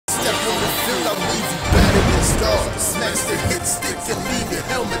step on the field, I leave you battered and scarred. Smash the hit stick and leave your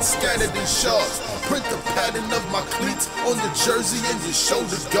helmet scattered in shards. Print the pattern of my cleats on the jersey and your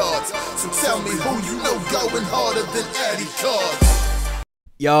shoulder guards. So tell me who you know going harder than ADIcArDs.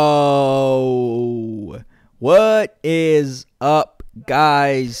 Yo, what is up,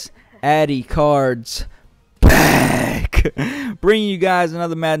 guys? ADIcArDs back, bringing you guys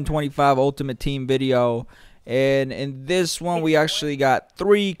another Madden 25 Ultimate Team video. And in this one, we actually got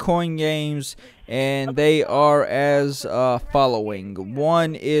 3 coin games, and they are as following.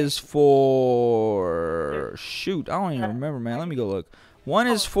 One is for, shoot, I don't even remember, man. Let me go look. One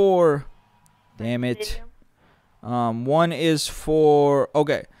is for, damn it. One is for,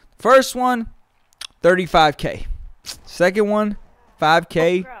 okay, first one, 35K. Second one,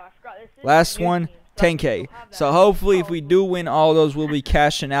 5K. Last one, 10K. So hopefully if we do win all those, we'll be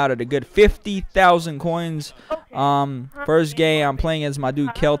cashing out at a good 50,000 coins. First game, I'm playing as my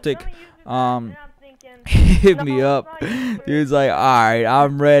dude Celtic. Hit me up. Dude's like, alright,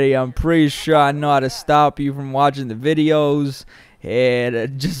 I'm ready. I'm pretty sure I know how to stop you from watching the videos.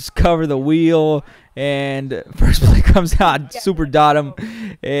 And just cover the wheel. And first play comes out, super dot him,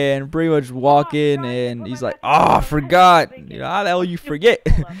 and pretty much walk in, and he's like, oh, I forgot. You know, how the hell you forget?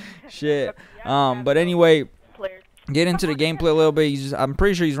 Shit. But anyway, get into the gameplay a little bit. I'm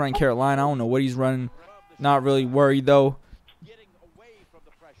pretty sure he's running Carolina. I don't know what he's running. Not really worried though.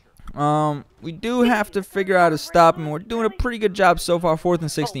 We do have to figure out how to stop him. We're doing a pretty good job so far. 4th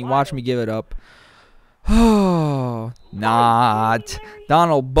and 16. Watch me give it up. Oh, not.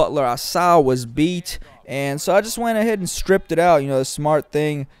 Donald Butler, I saw, was beat, and so I just went ahead and stripped it out. You know, the smart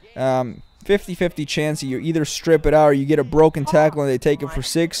thing. 50-50 chance you either strip it out or you get a broken tackle and they take it for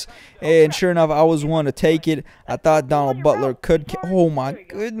 6. And sure enough, I was one to take it. I thought Donald Butler could. Oh my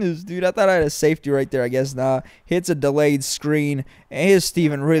goodness, dude! I thought I had a safety right there. I guess not. Hits a delayed screen, and his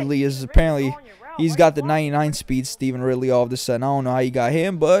Stephen Ridley is apparently. He's got the 99 speed, Stephen Ridley, all of a sudden. I don't know how you got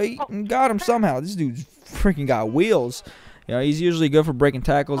him, but he got him somehow. This dude's freaking got wheels. You know, he's usually good for breaking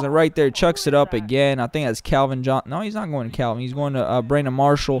tackles. And right there, chucks it up again. I think that's Calvin John. No, he's not going to Calvin. He's going to Brandon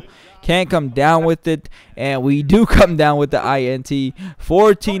Marshall. Can't come down with it. And we do come down with the INT.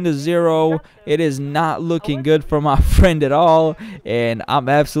 14-0. It is not looking good for my friend at all. And I'm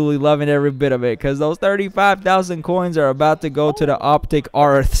absolutely loving every bit of it, because those 35,000 coins are about to go to the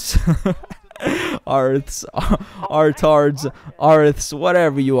ADIcArDs. ADIcArDs,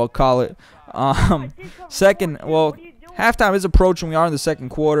 whatever you will call it. Second, well, halftime is approaching. We are in the second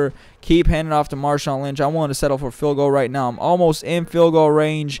quarter. Keep handing off to Marshawn Lynch. I want to settle for field goal right now. I'm almost in field goal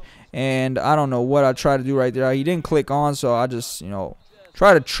range, and I don't know what I tried to do right there. He didn't click on, so I just, you know,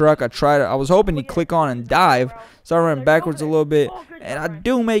 try to truck. I was hoping he'd click on and dive. Started running backwards a little bit, and I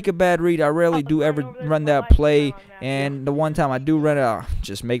do make a bad read. I rarely do ever run that play, and the one time I do run it, I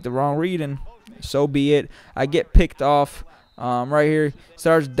just make the wrong read, and so be it. I get picked off. Right here,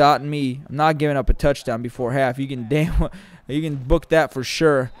 starts dotting me. I'm not giving up a touchdown before half. You can book that for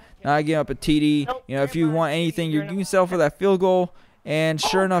sure. Not giving up a TD. You know, if you want anything, you can settle for that field goal. And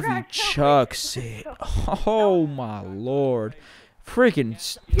sure enough, he chucks it. Oh my lord, freaking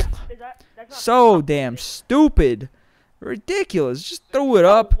so damn stupid, ridiculous. Just threw it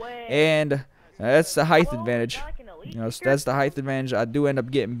up, and that's the height advantage. You know, that's the height advantage. I do end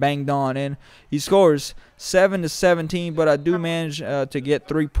up getting banged on, and he scores 7-17, but I do manage to get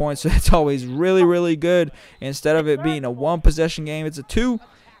 3 points, so that's always really, really good. Instead of it being a 1-possession game, it's a 2.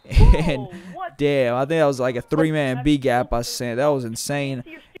 And damn, I think that was like a 3-man B gap I sent. That was insane.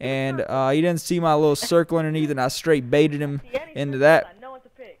 And he didn't see my little circle underneath, and I straight baited him into that.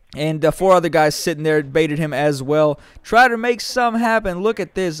 And 4 other guys sitting there baited him as well. Try to make something happen. Look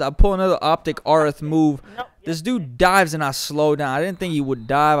at this. I pull another ADIcArDs move. This dude dives and I slow down. I didn't think he would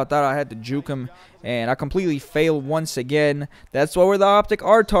dive. I thought I had to juke him, and I completely failed once again. That's why we're the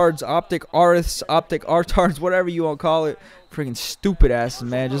ADIcArDs, ADIcArDs, whatever you want to call it. Freaking stupid asses,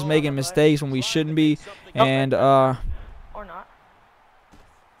 man. Just making mistakes when we shouldn't be. And or not.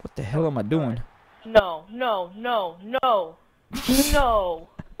 What the hell am I doing? No.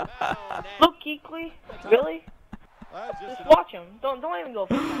 Look, Keekly, really? Just watch him. Don't even go.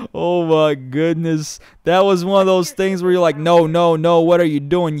 Oh my goodness, that was one of those things where you're like, no, what are you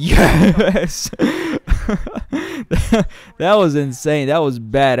doing? Yes. That was insane. That was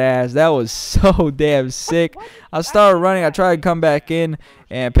badass. That was so damn sick. I started running. I tried to come back in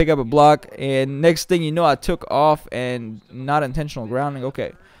and pick up a block, and next thing you know, I took off and not intentional grounding.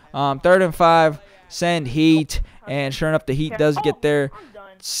 Okay, 3rd and 5. Send heat, and sure enough, the heat does get there.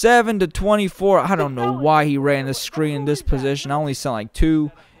 7-24. I don't know why he ran the screen in this position. I only sent like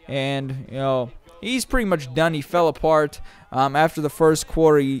 2, and you know, he's pretty much done. He fell apart. After the first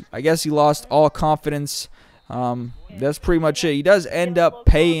quarter, I guess he lost all confidence. That's pretty much it. He does end up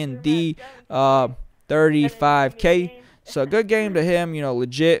paying the 35K. So good game to him,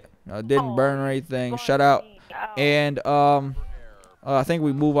 legit. Didn't burn or anything. Shut out. And I think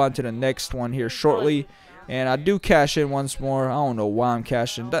we move on to the next one here shortly. And I do cash in once more. I don't know why I'm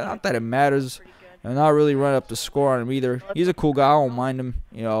cashing. Not that it matters. And not really run up the score on him either. He's a cool guy. I don't mind him.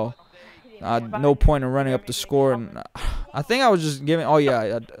 No point in running up the score. And I think I was just giving. Oh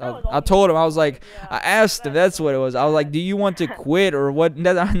yeah, I told him. I was like, I asked him. That's what it was. I was like, do you want to quit or what?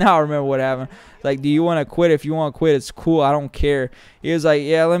 Now I remember what happened. Like, do you want to quit? If you want to quit, it's cool. I don't care. He was like,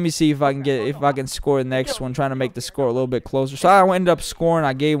 yeah, let me see if I can score the next one, trying to make the score a little bit closer. So I ended up scoring.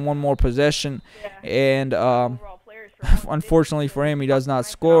 I gave him one more possession, and unfortunately for him, he does not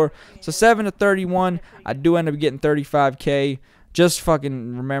score. So 7-31. I do end up getting 35K. Just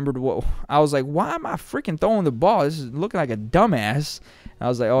fucking remembered what I was like. Why am I freaking throwing the ball? This is looking like a dumbass. And I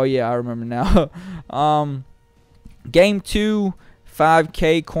was like, oh yeah, I remember now. Game 2,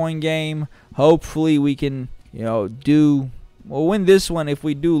 5K coin game. Hopefully we can, win this one. If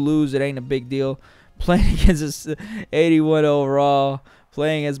we do lose, it ain't a big deal. Playing against this 81 overall.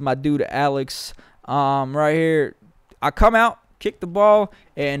 Playing as my dude Alex. Right here, I come out, kick the ball,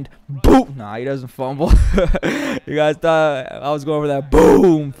 and boom. Nah, he doesn't fumble. You guys thought I was going for that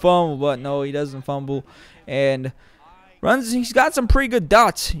boom fumble, but no, he doesn't fumble. And runs. He's got some pretty good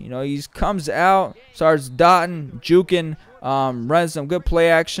dots. He comes out, starts dotting, juking, runs some good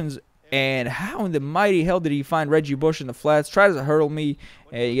play actions. And how in the mighty hell did he find Reggie Bush in the flats? Tries to hurdle me,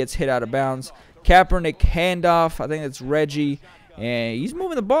 and he gets hit out of bounds. Kaepernick handoff. I think it's Reggie, and he's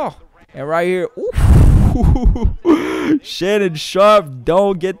moving the ball. And right here, ooh, Shannon Sharp,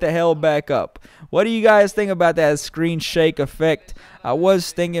 don't get the hell back up. What do you guys think about that screen shake effect? I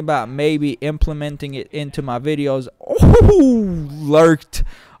was thinking about maybe implementing it into my videos. Oh, lurked.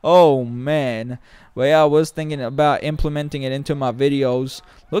 Oh, man. But yeah, I was thinking about implementing it into my videos.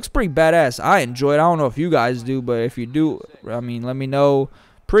 Looks pretty badass. I enjoy it. I don't know if you guys do, but if you do, I mean, let me know.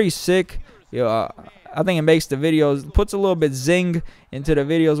 Pretty sick. I think it makes the videos, puts a little bit zing into the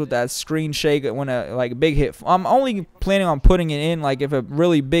videos with that screen shake when a big hit. I'm only planning on putting it in like if a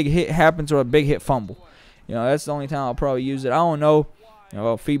really big hit happens or a big hit fumble. That's the only time I'll probably use it. I don't know.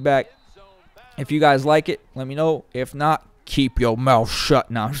 Feedback. If you guys like it, let me know. If not, keep your mouth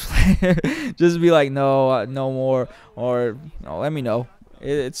shut now. Just be like, no, no more, or let me know.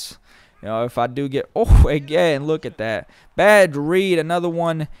 It's if I do get again, look at that bad read, another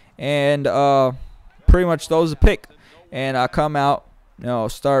one, and pretty much throws a pick, and I come out,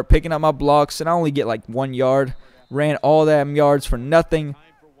 start picking up my blocks, and I only get like 1 yard. Ran all them yards for nothing.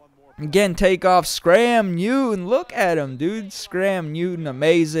 Again, takeoff, Scram Newton. Look at him, dude. Scram Newton,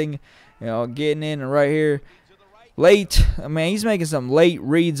 amazing. Getting in right here. Late. I mean, he's making some late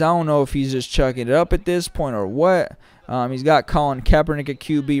reads. I don't know if he's just chucking it up at this point or what. He's got Colin Kaepernick at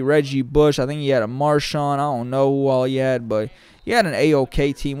QB, Reggie Bush. I think he had a Marshawn. I don't know who all he had, but he had an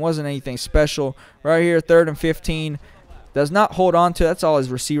A-OK team. Wasn't anything special. Right here, 3rd and 15. Does not hold on to. That's all his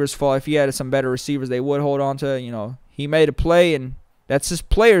receivers' fault. If he had some better receivers, they would hold on to. He made a play, and that's his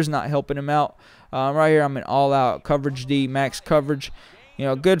players not helping him out. Right here, I'm in all-out coverage D, max coverage.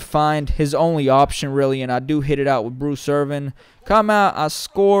 Good find. His only option, really, and I do hit it out with Bruce Irvin. Come out, I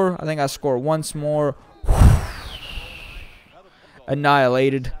score. I think I score once more.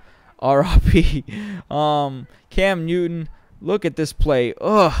 Annihilated. R.I.P. Cam Newton, look at this play.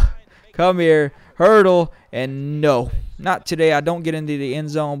 Ugh. Come here. Hurdle. And no. Not today. I don't get into the end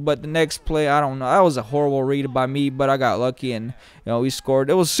zone. But the next play, I don't know. That was a horrible read by me. But I got lucky. And, we scored.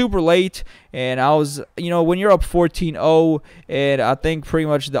 It was super late. And I was, when you're up 14-0. And I think pretty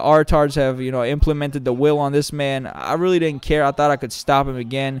much the ADIcArDs have, implemented the will on this man. I really didn't care. I thought I could stop him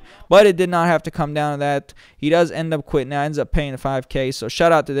again. But it did not have to come down to that. He does end up quitting. Now ends up paying the 5K. So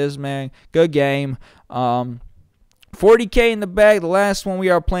shout out to this man. Good game. 40K in the bag. The last one we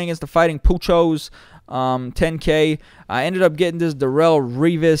are playing is the Fighting Puchos. 10K. I ended up getting this Darrell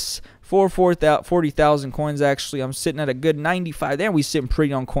Revis for 40,000 coins. Actually, I'm sitting at a good 95. There we sitting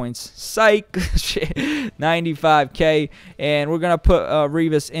pretty on coins. Psych. 95K, and we're gonna put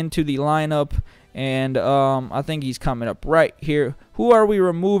Revis into the lineup. And I think he's coming up right here. Who are we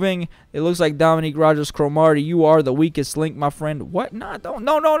removing? It looks like Dominique Rodgers-Cromartie. You are the weakest link, my friend. What? No,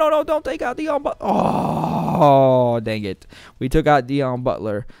 don't take out Dion Butler. Oh, dang it. We took out Dion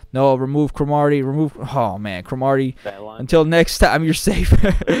Butler. No, remove Cromartie. Oh, man, Cromartie. Until next time, you're safe.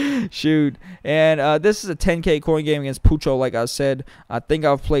 Shoot. And this is a 10K coin game against Pucho, like I said. I think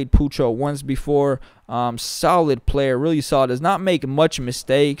I've played Pucho once before. Solid player, really solid. Does not make much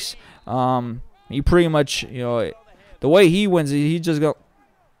mistakes. He pretty much, the way he wins, he just go.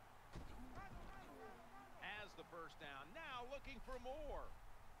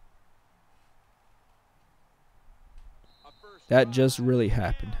 That just really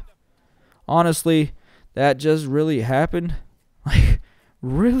happened. Honestly, that just really happened. Like,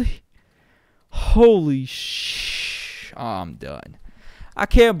 really? Holy sh! Oh, I'm done. I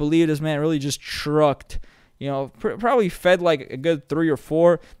can't believe this man really just trucked. You know, probably fed like a good 3 or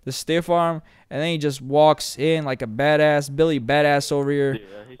 4, the stiff arm, and then he just walks in like a badass, Billy Badass over here.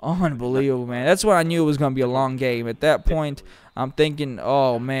 Unbelievable, man. That's when I knew it was going to be a long game. At that point, I'm thinking,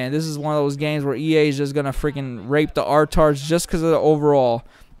 oh, man, this is one of those games where EA is just going to freaking rape the RTARs just because of the overall.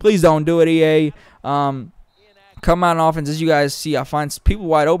 Please don't do it, EA. Come out on offense. As you guys see, I find people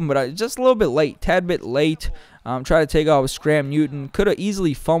wide open, but just a little bit late, tad bit late. Try to take off with Scram Newton. Could have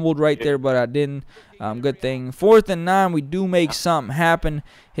easily fumbled right there, but I didn't. Good thing. 4th and 9, we do make something happen.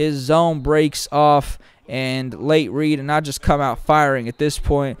 His zone breaks off, and late read, and I just come out firing at this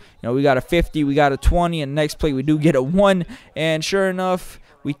point. You know, we got a 50, we got a 20, and next play we do get a 1, and sure enough,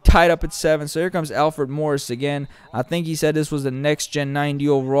 we tied up at 7. So here comes Alfred Morris again. I think he said this was the next gen 90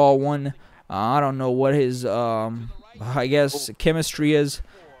 overall one. I don't know what his, I guess, chemistry is.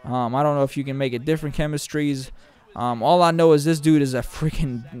 I don't know if you can make it different chemistries. All I know is this dude is a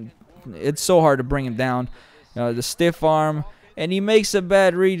freaking, it's so hard to bring him down. You know, the stiff arm, and he makes a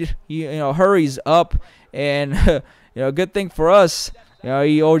bad read. He, hurries up, and good thing for us.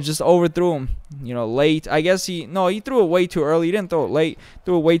 He just overthrew him. Late. I guess he threw it way too early. He didn't throw it late.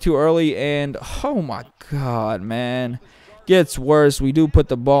 Threw it way too early, and oh my God, man, gets worse. We do put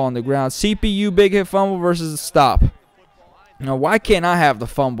the ball on the ground. CPU big hit fumble versus stop. Why can't I have the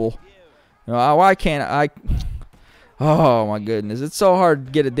fumble? Why can't I? Oh my goodness, it's so hard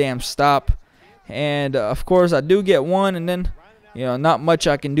to get a damn stop. And of course I do get one, and then not much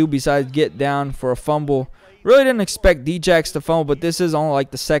I can do besides get down for a fumble. Really didn't expect Djax to fumble, but this is only like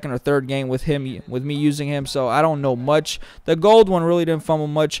the 2nd or 3rd game with me using him, so I don't know much. The gold one really didn't fumble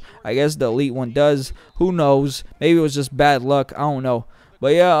much. I guess the elite one does. Who knows? Maybe it was just bad luck. I don't know.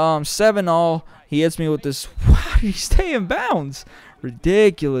 But yeah, 7-all. He hits me with this. How did he stay in bounds?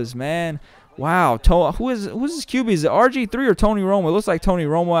 Ridiculous, man. Wow. Who's his QB? Is it RG3 or Tony Romo? It looks like Tony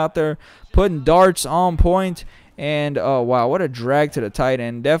Romo out there putting darts on point. And, oh, wow, what a drag to the tight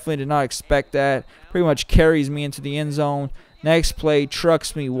end. Definitely did not expect that. Pretty much carries me into the end zone. Next play,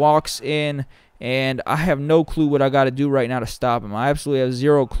 trucks me, walks in, and I have no clue what I got to do right now to stop him. I absolutely have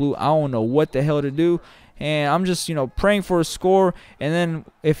zero clue. I don't know what the hell to do. And I'm just, praying for a score. And then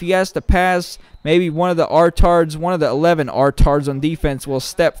if he has to pass, maybe one of the RTARDs, one of the 11 RTARDs on defense will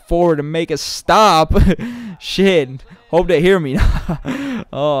step forward and make a stop. Shit. Hope they hear me.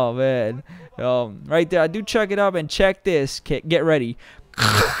 Oh, man. Right there, I do chuck it up, and check this. Get ready.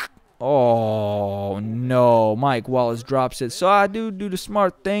 Oh, no. Mike Wallace drops it. So I do the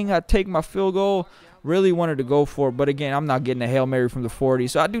smart thing. I take my field goal. Really wanted to go for it, but again, I'm not getting a Hail Mary from the 40.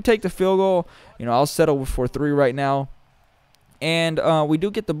 So I do take the field goal. I'll settle for 3 right now. And we do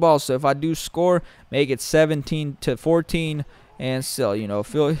get the ball. So if I do score, make it 17-14. And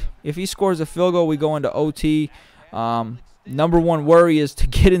still, if he scores a field goal, we go into OT. Number one worry is to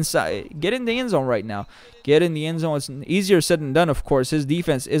get inside, get in the end zone right now. Get in the end zone. It's easier said than done, of course. His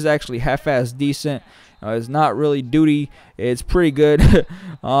defense is actually half-assed decent. It's not really duty. It's pretty good.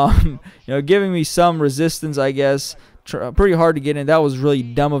 Giving me some resistance, I guess. Pretty hard to get in. That was really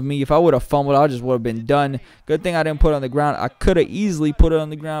dumb of me. If I would have fumbled, I just would have been done. Good thing I didn't put it on the ground. I could have easily put it on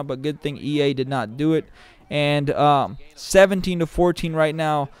the ground, but good thing EA did not do it. And 17-14 right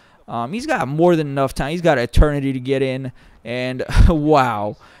now. He's got more than enough time. He's got eternity to get in. And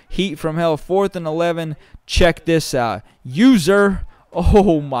wow, heat from hell. 4th and 11. Check this out. User.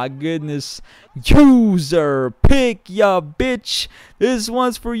 Oh my goodness. User, pick ya bitch. This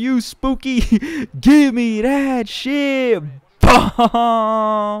one's for you, Spooky. Give me that shit.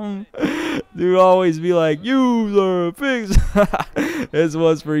 Bomb. Dude always be like, user, fix. This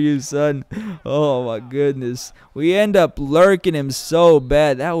one's for you, son. Oh my goodness. We end up lurking him so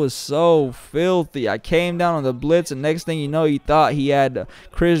bad. That was so filthy. I came down on the blitz, and next thing you know, he thought he had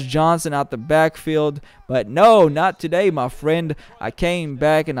Chris Johnson out the backfield. But no, not today, my friend. I came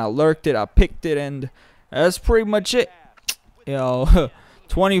back and I lurked it. I picked it, and that's pretty much it.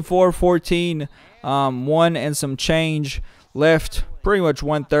 24-14, 1 and some change left. Pretty much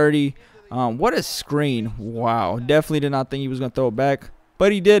 130. What a screen. Wow. Definitely did not think he was going to throw it back.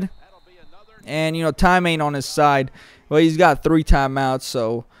 But he did. And, time ain't on his side. Well, he's got 3 timeouts.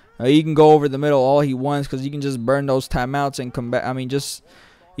 So, he can go over the middle all he wants, because he can just burn those timeouts and come back. I mean,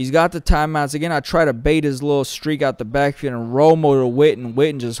 He's got the timeouts. Again, I try to bait his little streak out the backfield and Romo to Witten.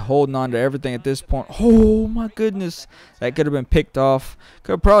 Witten just holding on to everything at this point. Oh, my goodness. That could have been picked off.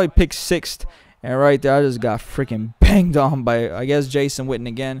 Could have probably picked sixth. And right there, I just got freaking banged on by, I guess, Jason Witten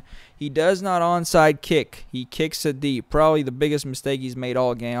again. He does not onside kick. He kicks it deep. Probably the biggest mistake he's made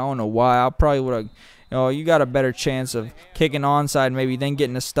all game. I don't know why. I probably would have, you got a better chance of kicking onside maybe than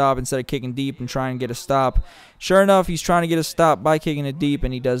getting a stop instead of kicking deep and trying to get a stop. Sure enough, he's trying to get a stop by kicking it deep,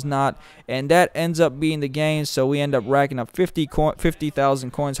 and he does not. And that ends up being the game, so we end up racking up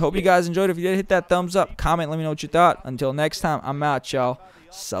 50,000 coins. Hope you guys enjoyed. If you did, hit that thumbs up. Comment, let me know what you thought. Until next time, I'm out, y'all.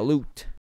 Salute.